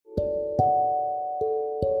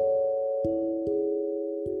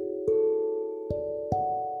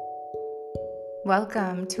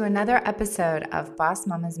Welcome to another episode of Boss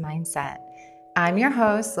Mama's Mindset. I'm your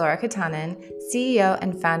host, Laura Katanen, CEO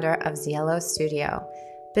and founder of Ziello Studio,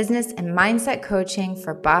 business and mindset coaching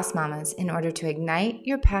for boss mamas in order to ignite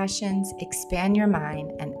your passions, expand your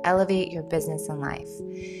mind, and elevate your business and life.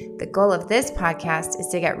 The goal of this podcast is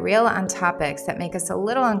to get real on topics that make us a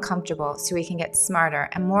little uncomfortable so we can get smarter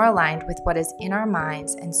and more aligned with what is in our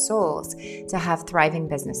minds and souls to have thriving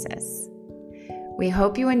businesses. We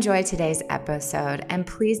hope you enjoy today's episode, and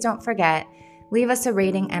please don't forget, leave us a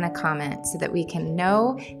rating and a comment so that we can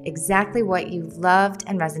know exactly what you loved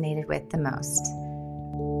and resonated with the most.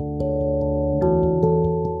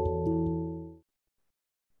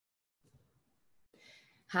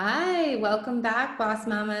 Hi, welcome back, Boss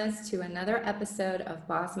Mamas, to another episode of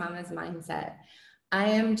Boss Mama's Mindset. I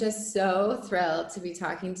am just so thrilled to be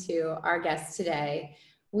talking to our guest today.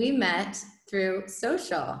 We met through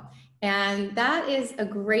social. And that is a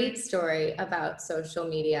great story about social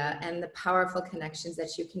media and the powerful connections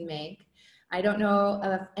that you can make. I don't know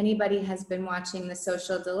if anybody has been watching The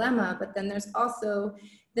Social Dilemma, but then there's also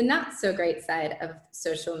the not so great side of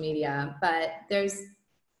social media. But there's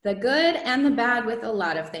the good and the bad with a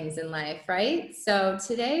lot of things in life, right? So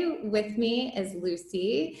today with me is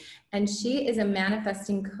Lucy, and she is a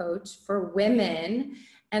manifesting coach for women.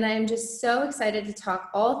 And I am just so excited to talk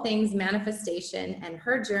all things manifestation and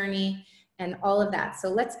her journey and all of that. So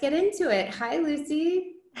let's get into it. Hi,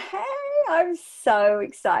 Lucy. Hey, I'm so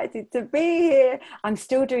excited to be here. I'm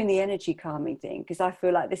still doing the energy calming thing because I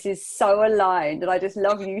feel like this is so aligned and I just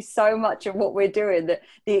love you so much of what we're doing that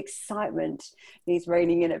the excitement needs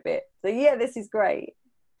reining in a bit. So yeah, this is great.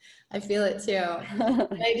 I feel it too.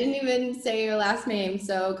 I didn't even say your last name,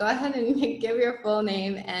 so go ahead and give your full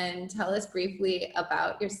name and tell us briefly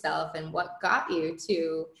about yourself and what got you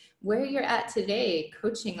to where you're at today,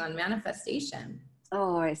 coaching on manifestation.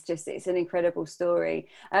 Oh, it's an incredible story.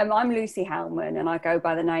 I'm Lucy Howman and I go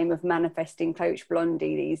by the name of Manifesting Coach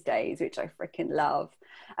Blondie these days, which I freaking love.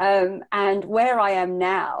 And where I am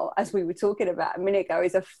now, as we were talking about a minute ago,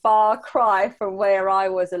 is a far cry from where I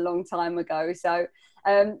was a long time ago. So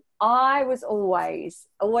I was always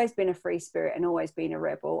been a free spirit and always been a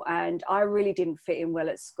rebel. And I really didn't fit in well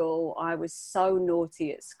at school. I was so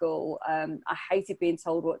naughty at school. I hated being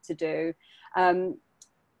told what to do.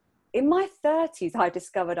 In my 30s, I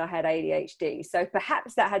discovered I had ADHD. So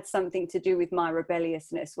perhaps that had something to do with my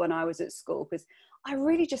rebelliousness when I was at school, because I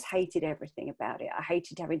really just hated everything about it. I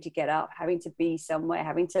hated having to get up, having to be somewhere,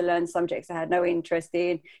 having to learn subjects I had no interest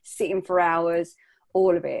in, sitting for hours,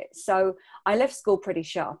 all of it. So I left school pretty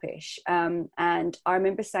sharpish. And I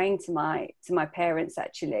remember saying to my parents,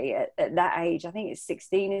 actually, at that age, I think it's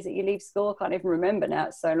 16, is it you leave school? I can't even remember now,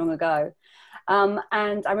 it's so long ago. And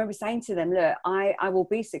I remember saying to them, look, I will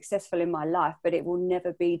be successful in my life, but it will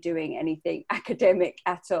never be doing anything academic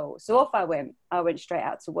at all. So off I went straight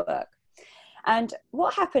out to work. And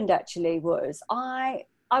what happened actually was I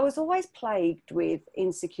was always plagued with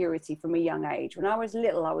insecurity from a young age. When I was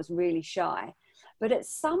little, I was really shy. But at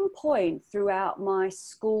some point throughout my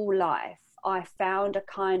school life, I found a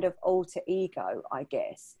kind of alter ego, I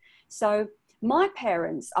guess. So my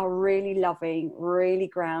parents are really loving, really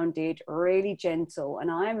grounded, really gentle.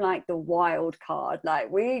 And I'm like the wild card.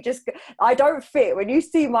 Like I don't fit. When you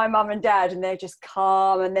see my mum and dad and they're just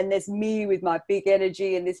calm, and then there's me with my big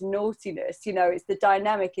energy and this naughtiness, it's the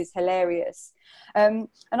dynamic is hilarious. And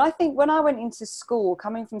I think when I went into school,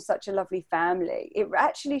 coming from such a lovely family, it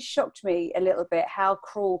actually shocked me a little bit how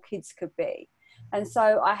cruel kids could be. And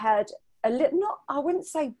so I had I wouldn't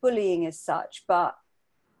say bullying as such, but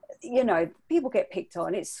people get picked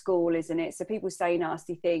on. It's school, isn't it? So people say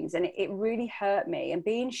nasty things, and it really hurt me. And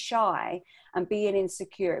being shy and being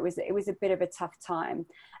insecure, it was a bit of a tough time.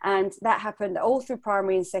 And that happened all through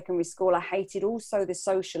primary and secondary school. I hated also the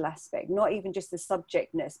social aspect, not even just the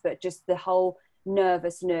subjectness, but just the whole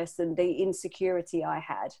nervousness and the insecurity I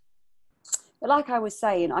had. But like I was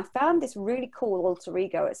saying, I found this really cool alter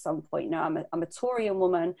ego at some point. I'm a Taurian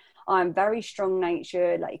woman. I'm very strong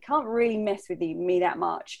natured. Like, you can't really mess with me that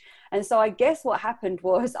much. And so I guess what happened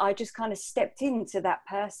was I just kind of stepped into that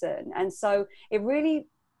person. And so it really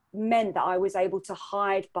meant that I was able to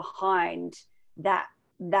hide behind that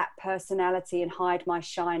personality and hide my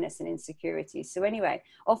shyness and insecurities. So anyway,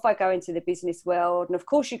 off I go into the business world. And of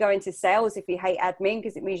course you go into sales if you hate admin,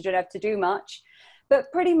 because it means you don't have to do much.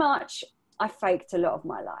 But pretty much I faked a lot of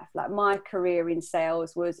my life. Like, my career in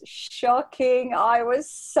sales was shocking. I was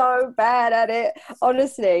so bad at it.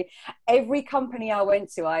 Honestly, every company I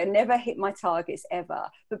went to, I never hit my targets ever.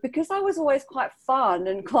 But because I was always quite fun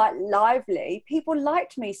and quite lively, people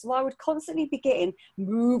liked me. So I would constantly be getting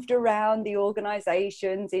moved around the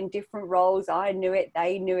organizations in different roles. I knew it,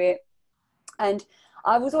 they knew it. And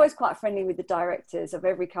I was always quite friendly with the directors of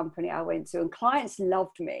every company I went to, and clients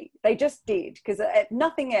loved me. They just did, because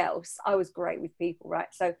nothing else, I was great with people, right?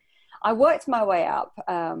 So I worked my way up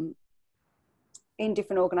in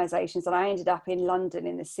different organizations, and I ended up in London,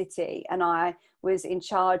 in the city, and I was in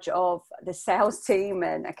charge of the sales team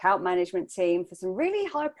and account management team for some really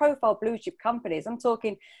high profile blue chip companies. I'm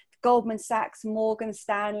talking Goldman Sachs, Morgan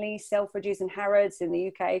Stanley, Selfridges and Harrods in the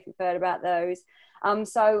UK, if you've heard about those.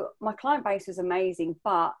 So my client base was amazing,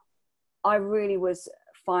 but I really was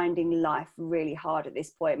finding life really hard at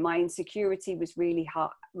this point. My insecurity was really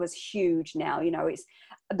hard, was huge now. You know, it's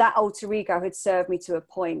that alter ego had served me to a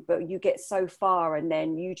point, but you get so far and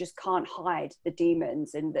then you just can't hide the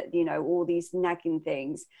demons and that, you know, all these nagging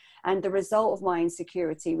things. And the result of my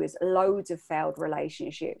insecurity was loads of failed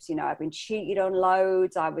relationships. You know, I've been cheated on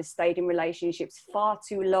loads. I was stayed in relationships far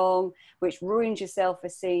too long, which ruins your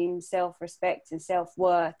self-esteem, self-respect and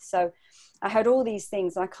self-worth. So I had all these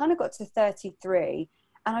things, and I kind of got to 33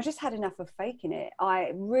 and I just had enough of faking it.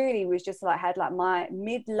 I really was just like, had like my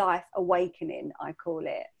midlife awakening, I call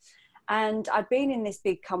it. And I'd been in this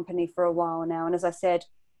big company for a while now. And as I said,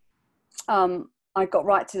 I got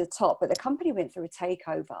right to the top, but the company went through a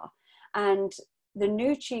takeover, and the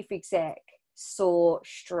new chief exec saw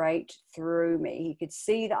straight through me. He could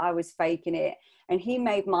see that I was faking it, and he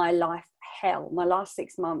made my life hell. My last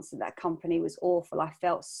 6 months at that company was awful. I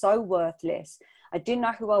felt so worthless. I didn't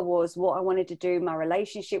know who I was, what I wanted to do. My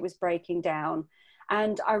relationship was breaking down.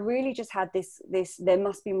 And I really just had this, there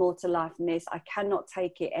must be more to life than this. I cannot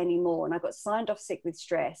take it anymore. And I got signed off sick with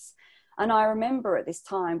stress. And I remember at this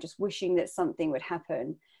time just wishing that something would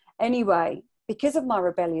happen. Anyway, because of my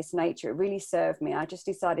rebellious nature, it really served me. I just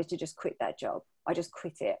decided to just quit that job. I just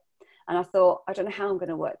quit it. And I thought, I don't know how I'm going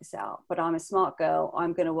to work this out, but I'm a smart girl.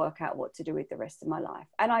 I'm going to work out what to do with the rest of my life.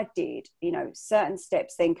 And I did. You know, certain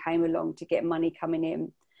steps then came along to get money coming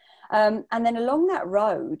in. And then along that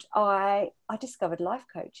road, I discovered life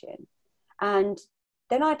coaching. And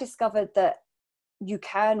then I discovered that you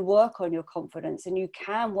can work on your confidence, and you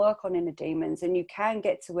can work on inner demons, and you can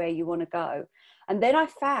get to where you want to go. And then I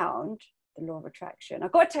found the law of attraction.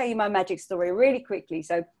 I've got to tell you my magic story really quickly.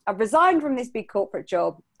 So I resigned from this big corporate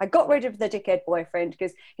job. I got rid of the dickhead boyfriend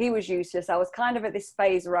because he was useless. I was kind of at this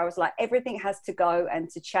phase where I was like, everything has to go and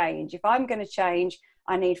to change. If I'm going to change,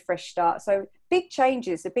 I need fresh start. So big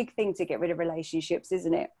changes, a big thing to get rid of relationships,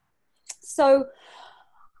 isn't it? So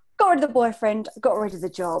got rid of the boyfriend, got rid of the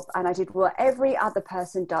job, and I did what every other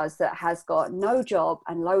person does that has got no job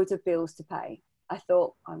and loads of bills to pay. I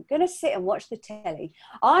thought, I'm going to sit and watch the telly.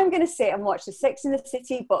 I'm going to sit and watch the Sex and the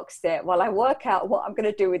City box set while I work out what I'm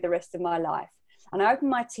going to do with the rest of my life. And I opened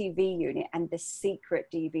my TV unit, and The Secret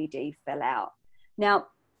DVD fell out. Now,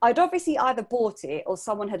 I'd obviously either bought it or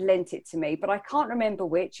someone had lent it to me, but I can't remember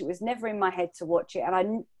which. It was never in my head to watch it. And I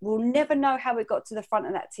will never know how it got to the front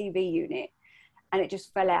of that TV unit. And it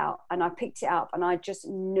just fell out, and I picked it up, and I just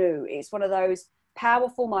knew it's one of those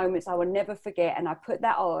powerful moments I will never forget. And I put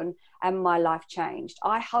that on, and my life changed.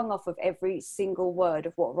 I hung off of every single word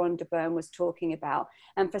of what Rhonda Byrne was talking about.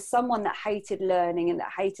 And for someone that hated learning and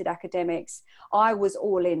that hated academics, I was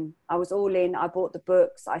all in. I was all in. I bought the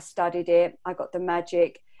books, I studied it, I got the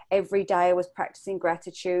magic. Every day I was practicing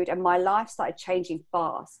gratitude, and my life started changing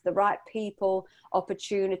fast. The right people,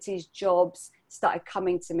 opportunities, jobs started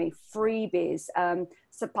coming to me, freebies.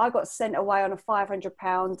 So I got sent away on a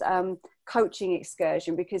 £500 coaching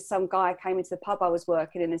excursion because some guy came into the pub I was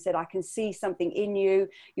working in and said, I can see something in you.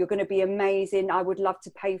 You're going to be amazing. I would love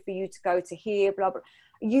to pay for you to go to here, blah, blah.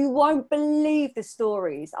 You won't believe the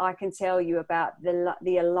stories I can tell you about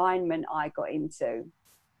the alignment I got into.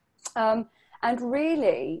 And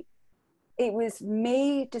really, it was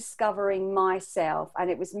me discovering myself, and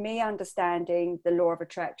it was me understanding the law of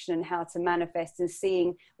attraction and how to manifest and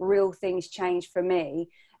seeing real things change for me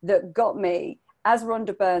that got me, as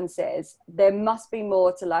Rhonda Byrne says, there must be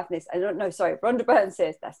more to life than this. I don't know, sorry, Rhonda Byrne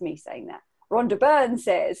says, that's me saying that. Rhonda Byrne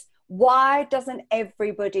says, why doesn't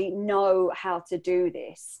everybody know how to do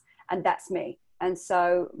this? And that's me. And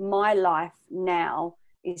so my life now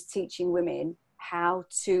is teaching women how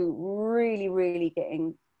to really, really get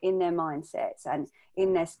in their mindsets and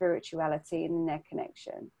in their spirituality and in their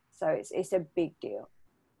connection. So it's a big deal.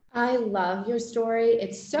 I love your story.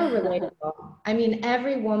 It's so relatable. I mean,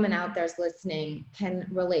 every woman out there's listening can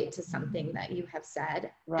relate to something that you have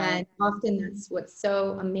said. Right. And often that's what's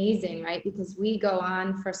so amazing, right? Because we go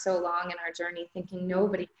on for so long in our journey thinking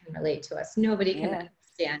nobody can relate to us, nobody can Yeah.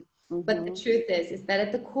 understand. But the Mm-hmm. truth is that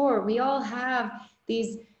at the core, we all have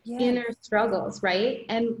these Yeah. inner struggles, right?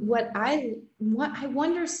 And what I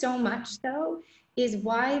wonder so much though is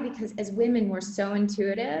why, because as women, we're so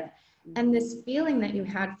intuitive, and Mm-hmm. this feeling that you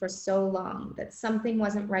had for so long that something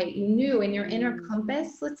wasn't right, you knew in your inner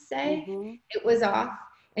compass, let's say, Mm-hmm. it was off,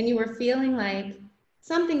 and you were feeling like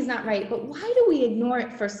something's not right. But why do we ignore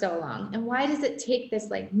it for so long? And why does it take this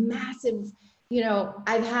like massive,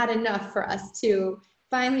 I've had enough, for us to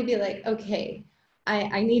finally be like, okay,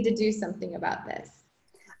 I need to do something about this?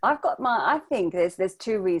 I think there's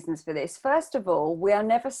two reasons for this. First of all, we are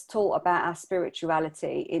never taught about our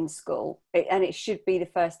spirituality in school, and it should be the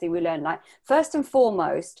first thing we learn. Like, first and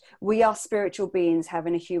foremost, we are spiritual beings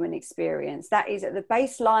having a human experience. That is at the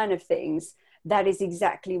baseline of things. That is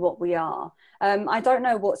exactly what we are. I don't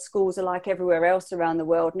know what schools are like everywhere else around the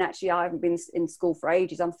world. And actually, I haven't been in school for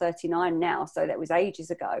ages. I'm 39 now, so that was ages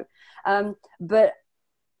ago. But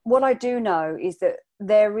what I do know is that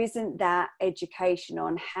there isn't that education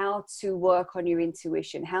on how to work on your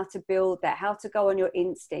intuition, how to build that, how to go on your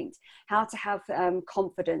instinct, how to have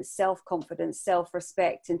confidence,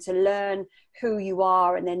 self-respect, and to learn who you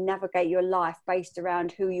are and then navigate your life based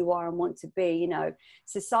around who you are and want to be.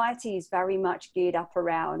 Society is very much geared up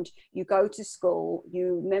around, you go to school,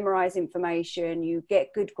 you memorize information, you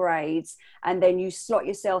get good grades, and then you slot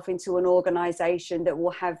yourself into an organization that will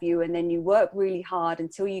have you, and then you work really hard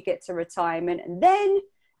until you get to retirement, and then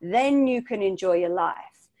you can enjoy your life.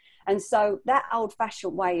 And so that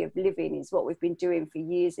old-fashioned way of living is what we've been doing for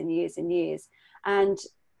years and years and years. And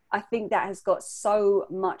I think that has got so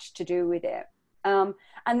much to do with it. And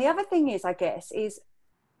the other thing is, I guess, is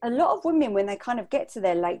a lot of women, when they kind of get to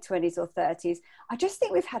their late 20s or 30s, I just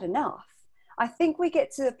think we've had enough. I think we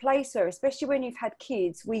get to the place where, especially when you've had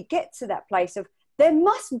kids, we get to that place of, there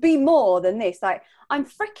must be more than this. Like, I'm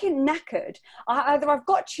freaking knackered. Either I've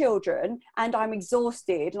got children and I'm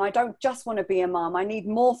exhausted and I don't just want to be a mom. I need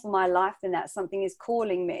more for my life than that. Something is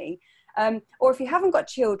calling me. Or if you haven't got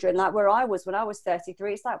children, like where I was when I was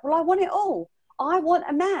 33, it's like, well, I want it all. I want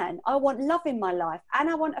a man. I want love in my life, and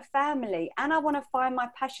I want a family, and I want to find my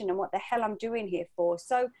passion and what the hell I'm doing here for.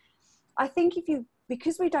 So I think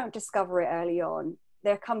because we don't discover it early on,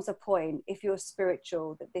 there comes a point, if you're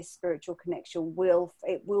spiritual, that this spiritual connection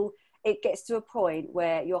it gets to a point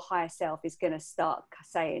where your higher self is going to start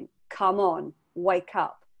saying, come on, wake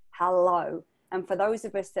up, hello. And for those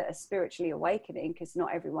of us that are spiritually awakening, because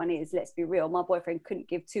not everyone is, let's be real, my boyfriend couldn't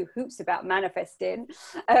give two hoots about manifesting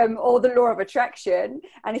or the law of attraction.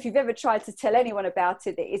 And if you've ever tried to tell anyone about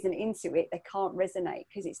it that isn't into it, they can't resonate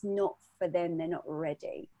because it's not for them, they're not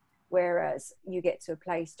ready. Whereas you get to a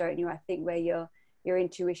place, don't you, I think, where your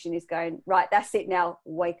intuition is going, right, that's it now,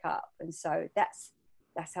 wake up. And so that's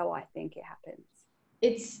how I think it happens.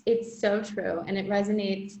 It's so true, and it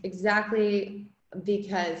resonates exactly,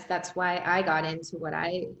 because that's why I got into what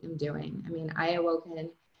I am doing. I mean, I awoken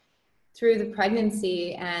through the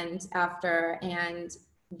pregnancy and after, and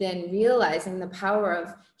then realizing the power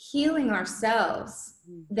of healing ourselves.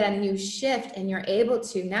 Then you shift and you're able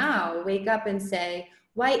to now wake up and say,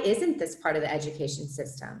 why isn't this part of the education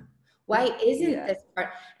system? Why isn't this part?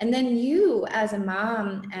 And then you, as a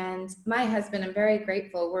mom, and my husband, I'm very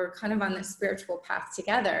grateful, we're kind of on this spiritual path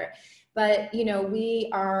together. But, we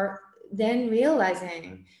are then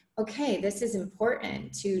realizing, okay, this is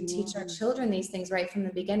important to teach our children these things right from the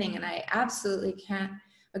beginning. And I absolutely can't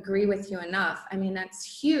agree with you enough. I mean, that's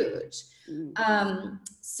huge.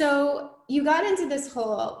 So you got into this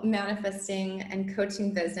whole manifesting and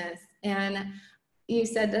coaching business, and you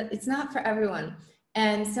said that it's not for everyone.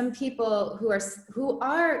 And some people who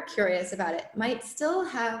are curious about it might still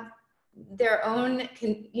have their own,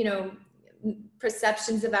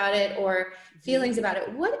 perceptions about it or feelings about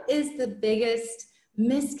it. What is the biggest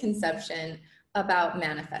misconception about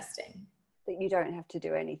manifesting? That you don't have to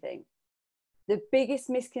do anything. The biggest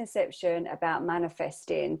misconception about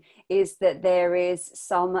manifesting is that there is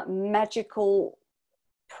some magical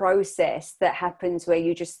process that happens where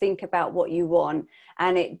you just think about what you want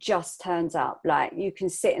and it just turns up. Like, you can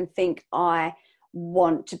sit and think, I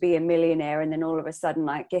want to be a millionaire, and then all of a sudden,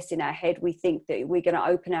 I guess in our head we think that we're going to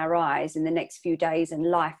open our eyes in the next few days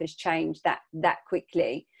and life has changed that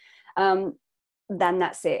quickly. Then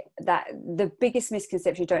that's it. That the biggest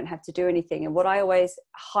misconception, you don't have to do anything. And what I always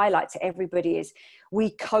highlight to everybody is we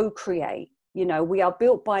co-create. We are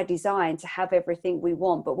built by design to have everything we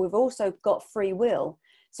want, but we've also got free will.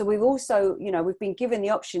 So we've also, we've been given the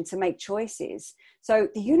option to make choices. So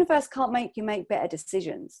the universe can't make you make better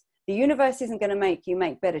decisions. The universe isn't going to make you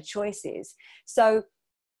make better choices. So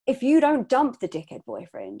if you don't dump the dickhead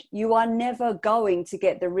boyfriend, you are never going to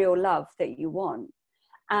get the real love that you want.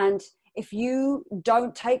 And if you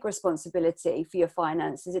don't take responsibility for your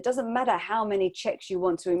finances, it doesn't matter how many checks you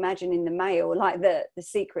want to imagine in the mail, like the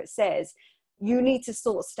secret says, you need to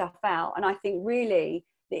sort stuff out. And I think really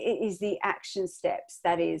it is the action steps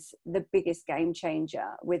that is the biggest game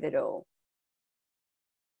changer with it all.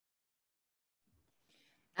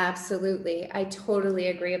 Absolutely. I totally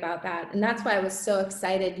agree about that. And that's why I was so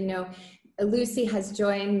excited. Lucy has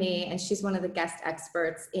joined me, and she's one of the guest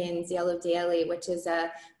experts in Cielo Daily, which is a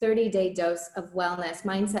 30-day dose of wellness,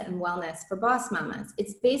 mindset and wellness for boss mamas.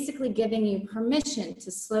 It's basically giving you permission to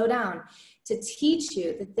slow down, to teach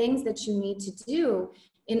you the things that you need to do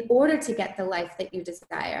in order to get the life that you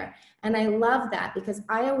desire. And I love that, because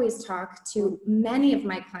I always talk to many of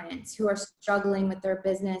my clients who are struggling with their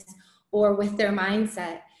business or with their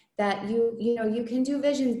mindset, that you can do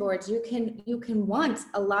vision boards, you can want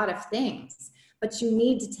a lot of things, but you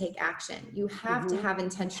need to take action. You have to have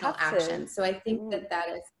intentional action. So I think that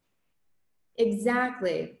is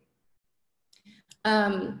exactly.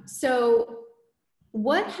 So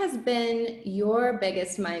what has been your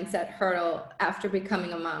biggest mindset hurdle after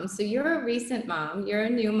becoming a mom? So you're a recent mom, you're a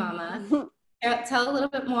new mama. Tell a little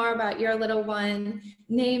bit more about your little one,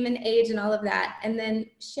 name and age and all of that, and then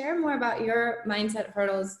share more about your mindset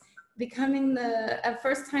hurdles becoming a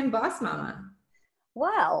first-time boss mama.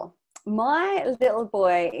 Well, my little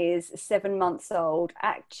boy is 7 months old.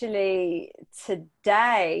 Actually,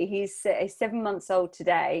 today, he's 7 months old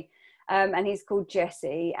today, and he's called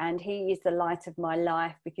Jesse, and he is the light of my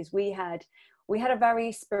life, because we had a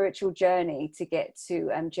very spiritual journey to get to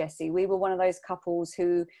Jesse. We were one of those couples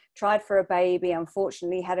who tried for a baby,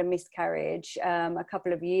 unfortunately had a miscarriage a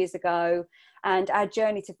couple of years ago. And our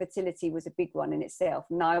journey to fertility was a big one in itself.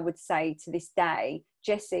 And I would say to this day,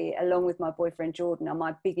 Jesse, along with my boyfriend Jordan, are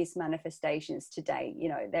my biggest manifestations to date.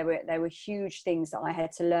 There were huge things that I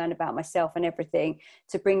had to learn about myself and everything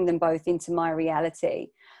to bring them both into my reality.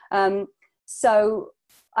 So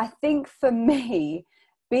I think for me,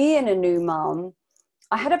 being a new mum,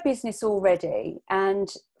 I had a business already.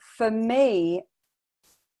 And for me,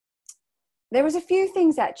 there was a few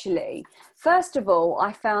things actually. First of all,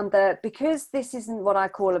 I found that because this isn't what I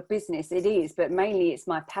call a business, it is, but mainly it's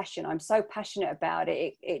my passion. I'm so passionate about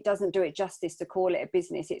it. It doesn't do it justice to call it a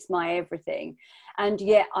business. It's my everything. And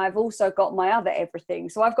yet I've also got my other everything.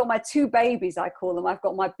 So I've got my two babies, I call them. I've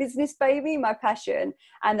got my business baby, my passion,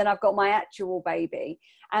 and then I've got my actual baby.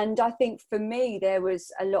 And I think for me, there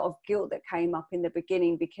was a lot of guilt that came up in the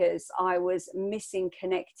beginning, because I was missing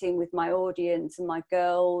connecting with my audience and my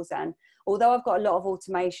girls. And although I've got a lot of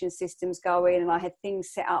automation systems going and I had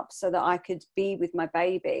things set up so that I could be with my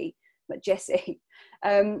baby, but Jesse,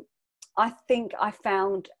 I think I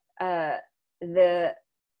found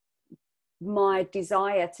my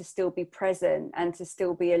desire to still be present and to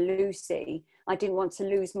still be a Lucy. I didn't want to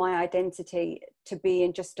lose my identity to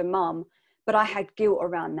being just a mum, but I had guilt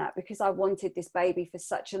around that because I wanted this baby for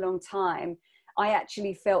such a long time. I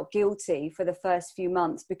actually felt guilty for the first few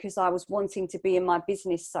months because I was wanting to be in my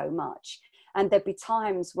business so much. And there'd be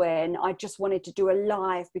times when I just wanted to do a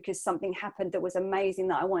live because something happened that was amazing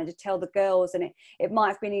that I wanted to tell the girls. And it might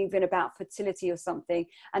have been even about fertility or something.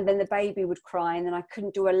 And then the baby would cry and then I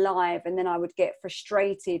couldn't do a live. And then I would get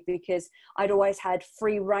frustrated because I'd always had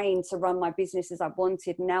free reign to run my business as I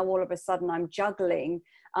wanted. Now all of a sudden I'm juggling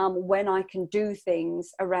when I can do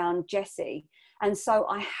things around Jesse. And so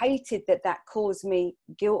I hated that caused me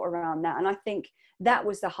guilt around that. And I think that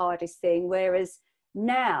was the hardest thing. Whereas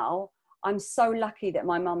now I'm so lucky that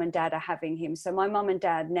my mum and dad are having him. So my mum and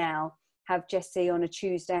dad now have Jesse on a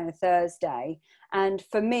Tuesday and a Thursday. And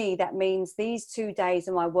for me, that means these 2 days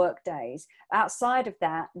are my work days. Outside of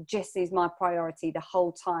that, Jesse is my priority the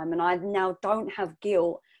whole time. And I now don't have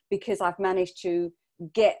guilt because I've managed to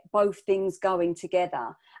get both things going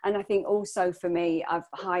together. And I think also for me, I've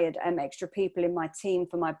hired extra people in my team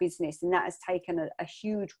for my business, and that has taken a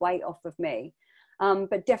huge weight off of me.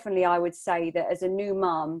 But definitely I would say that as a new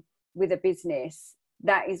mum with a business,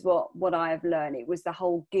 that is what I have learned. It was the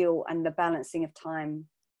whole guilt and the balancing of time.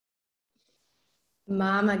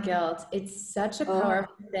 Mama guilt, it's such a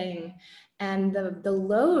powerful thing. And the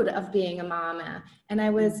load of being a mama. And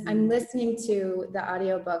I'm listening to the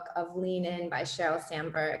audiobook of Lean In by Sheryl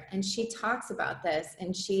Sandberg, and she talks about this.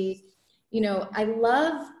 And she, I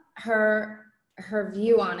love her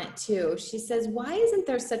view on it too. She says, why isn't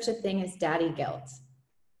there such a thing as daddy guilt?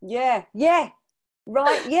 Yeah.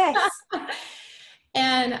 Right. Yes.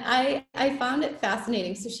 And I found it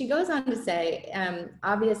fascinating. So she goes on to say,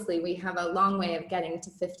 obviously, we have a long way of getting to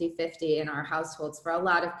 50-50 in our households for a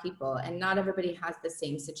lot of people, and not everybody has the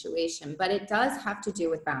same situation, but it does have to do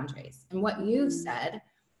with boundaries. And what you've said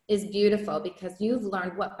is beautiful because you've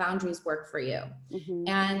learned what boundaries work for you. Mm-hmm.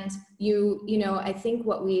 And you know, I think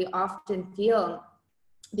what we often feel,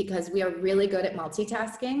 because we are really good at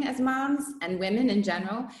multitasking as moms and women in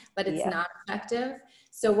general, but it's not effective.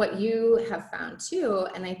 So what you have found too,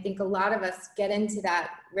 and I think a lot of us get into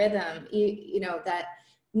that rhythm, you know, that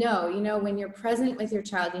no, you know, when you're present with your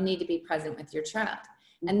child, you need to be present with your child.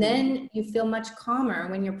 And then you feel much calmer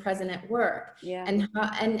when you're present at work.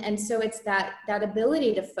 And so it's that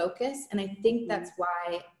ability to focus. And I think that's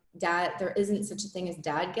why there isn't such a thing as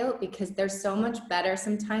dad guilt, because they're so much better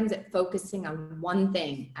sometimes at focusing on one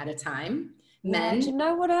thing at a time. Men, do you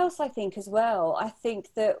know what else I think as well? I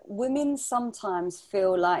think that women sometimes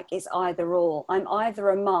feel like it's either or. I'm either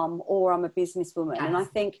a mum or I'm a businesswoman. And I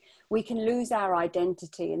think we can lose our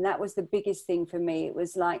identity. And that was the biggest thing for me. It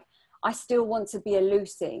was like, I still want to be a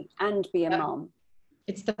Lucy and be a mum.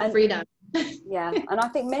 It's the freedom. Yeah. And I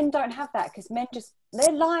think men don't have that, because men just,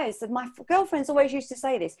 their lives, my girlfriends always used to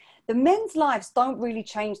say this, the men's lives don't really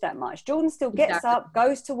change that much. Jordan still gets up,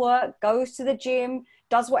 goes to work, goes to the gym,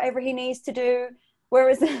 does whatever he needs to do,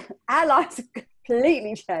 whereas our lives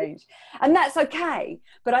completely change, and that's okay.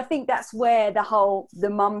 But I think that's where the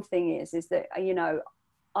mum thing is that, you know,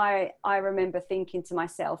 I remember thinking to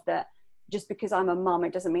myself that just because I'm a mum,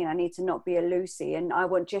 it doesn't mean I need to not be a Lucy. And I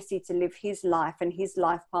want Jesse to live his life and his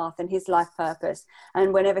life path and his life purpose.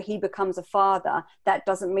 And whenever he becomes a father, that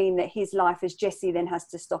doesn't mean that his life as Jesse then has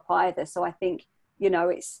to stop either. So I think, you know,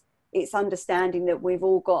 it's understanding that we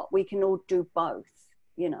can all do both,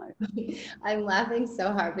 you know. I'm laughing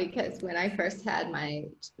so hard because when I first had my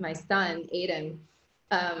son, Aiden,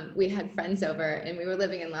 we had friends over and we were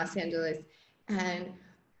living in Los Angeles, and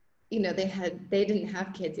you know, they didn't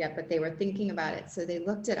have kids yet, but they were thinking about it. So they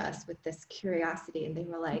looked at us with this curiosity and they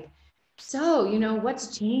were like, so, you know,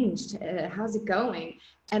 what's changed? How's it going?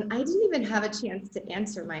 And I didn't even have a chance to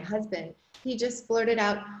answer my husband. He just blurted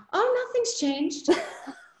out, oh, nothing's changed.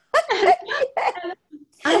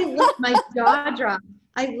 My jaw dropped.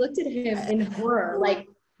 I looked at him in horror, like,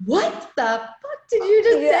 what the fuck did you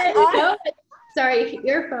just say? You know? Sorry,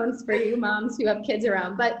 earphones for you moms who have kids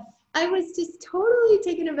around, but I was just totally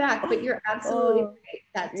taken aback. But you're absolutely right.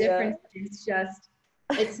 That difference is just,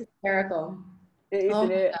 it's hysterical.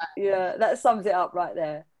 Isn't it? Yeah, that sums it up right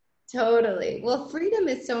there. Totally. Well, freedom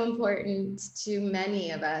is so important to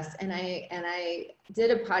many of us. And I did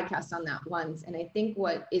a podcast on that once. And I think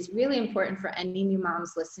what is really important for any new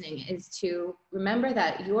moms listening is to remember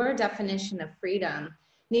that your definition of freedom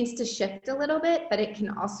needs to shift a little bit, but it can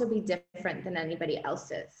also be different than anybody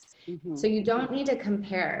else's. Mm-hmm. So you don't need to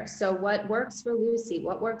compare. So what works for Lucy,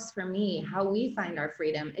 what works for me, how we find our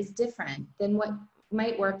freedom is different than what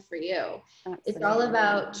might work for you. Absolutely. It's all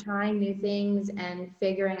about trying new things and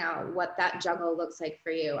figuring out what that juggle looks like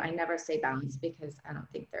for you. I never say balance because I don't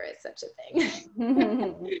think there is such a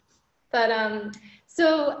thing. But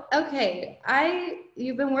so okay,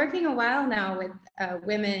 you've been working a while now with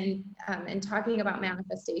women and talking about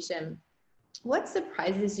manifestation. What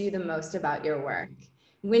surprises you the most about your work?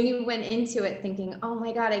 When you went into it thinking, oh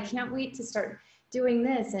my God, I can't wait to start doing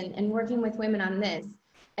this and working with women on this.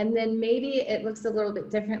 And then maybe it looks a little bit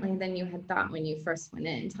differently than you had thought when you first went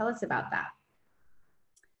in. Tell us about that.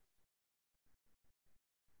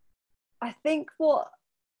 I think what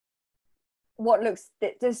looks,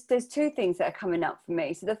 there's two things that are coming up for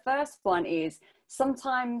me. So the first one is,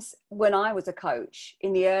 sometimes when I was a coach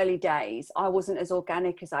in the early days, I wasn't as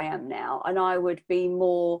organic as I am now. And I would be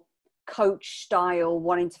more coach style,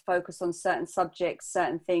 wanting to focus on certain subjects,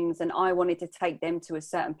 certain things, and I wanted to take them to a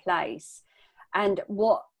certain place. And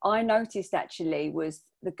what I noticed actually was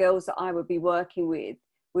the girls that I would be working with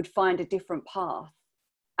would find a different path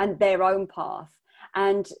and their own path.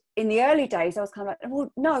 And in the early days, I was kind of like, well,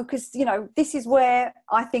 no, because, you know, this is where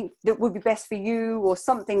I think that would be best for you, or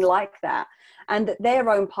something like that. And that their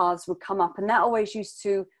own paths would come up. And that always used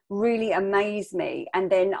to really amaze me. And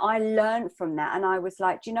then I learned from that. And I was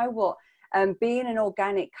like, do you know what? Being an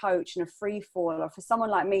organic coach and a free faller, for someone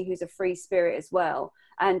like me who's a free spirit as well,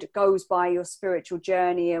 and goes by your spiritual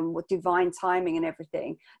journey and with divine timing and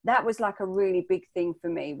everything, that was like a really big thing for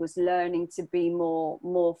me, was learning to be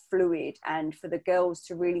more fluid, and for the girls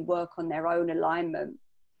to really work on their own alignment.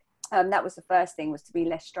 That was the first thing, was to be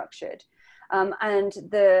less structured. And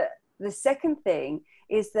the second thing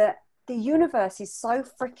is that the universe is so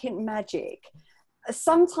freaking magic.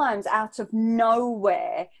 sometimes out of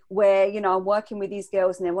nowhere, where, you know, I'm working with these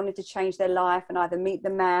girls and they wanted to change their life and either meet the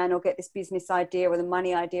man or get this business idea or the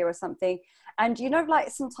money idea or something. And, you know, like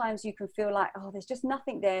sometimes you can feel like, oh, there's just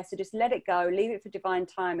nothing there. So just let it go, leave it for divine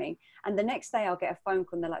timing. And the next day I'll get a phone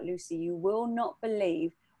call and they're like, Lucy, you will not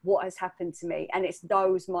believe what has happened to me. And it's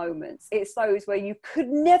those moments. It's those where you could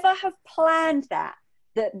never have planned that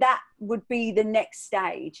would be the next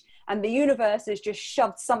stage, and the universe has just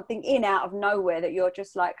shoved something in out of nowhere that you're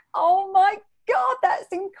just like, oh my God,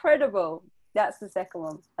 that's incredible. That's the second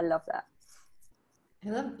one. I love that. I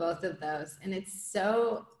love both of those. And it's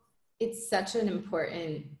such an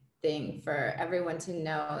important thing for everyone to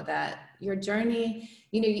know that your journey,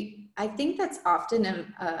 you know, I think that's often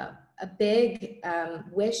a big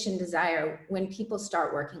wish and desire when people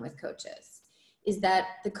start working with coaches, is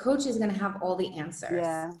that the coach is going to have all the answers.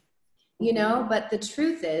 Yeah. You know, but the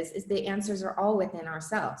truth is the answers are all within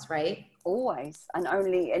ourselves, right? Always.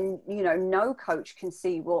 And you know, no coach can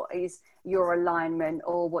see what is your alignment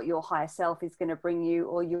or what your higher self is going to bring you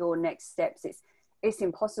or your next steps. It's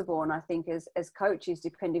impossible. And I think as coaches,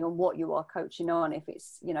 depending on what you are coaching on, if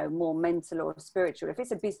it's, you know, more mental or spiritual, if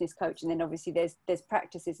it's a business coach, and then obviously there's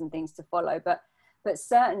practices and things to follow, but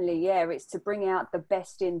certainly, yeah, it's to bring out the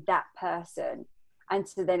best in that person and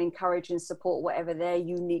to then encourage and support whatever their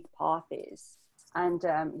unique path is. And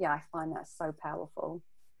yeah, I find that so powerful.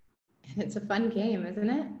 It's a fun game, isn't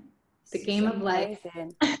it? The game of life.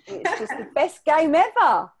 It's just the best game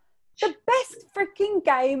ever. The best freaking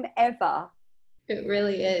game ever. It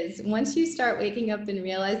really is. Once you start waking up and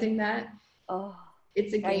realizing that,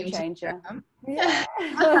 it's a game changer. Yeah.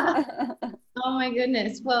 Oh my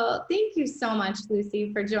goodness. Well, thank you so much,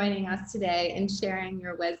 Lucy, for joining us today and sharing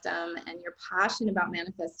your wisdom and your passion about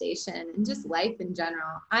manifestation and just life in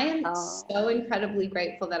general. I am so incredibly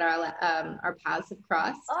grateful that our paths have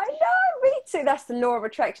crossed. I know, me too. That's the law of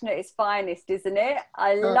attraction at its finest, isn't it?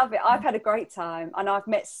 I love it. I've had a great time and I've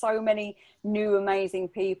met so many new amazing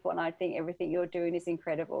people, and I think everything you're doing is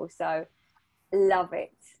incredible. So love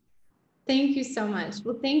it. Thank you so much.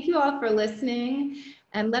 Well, thank you all for listening,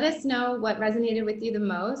 and let us know what resonated with you the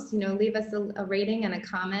most. You know, leave us a rating and a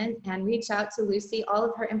comment, and reach out to Lucy. All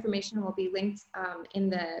of her information will be linked in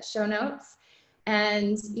the show notes.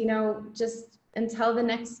 And, you know, just until the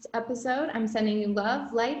next episode, I'm sending you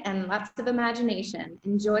love, light, and lots of imagination.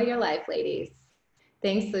 Enjoy your life, ladies.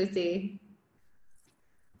 Thanks, Lucy.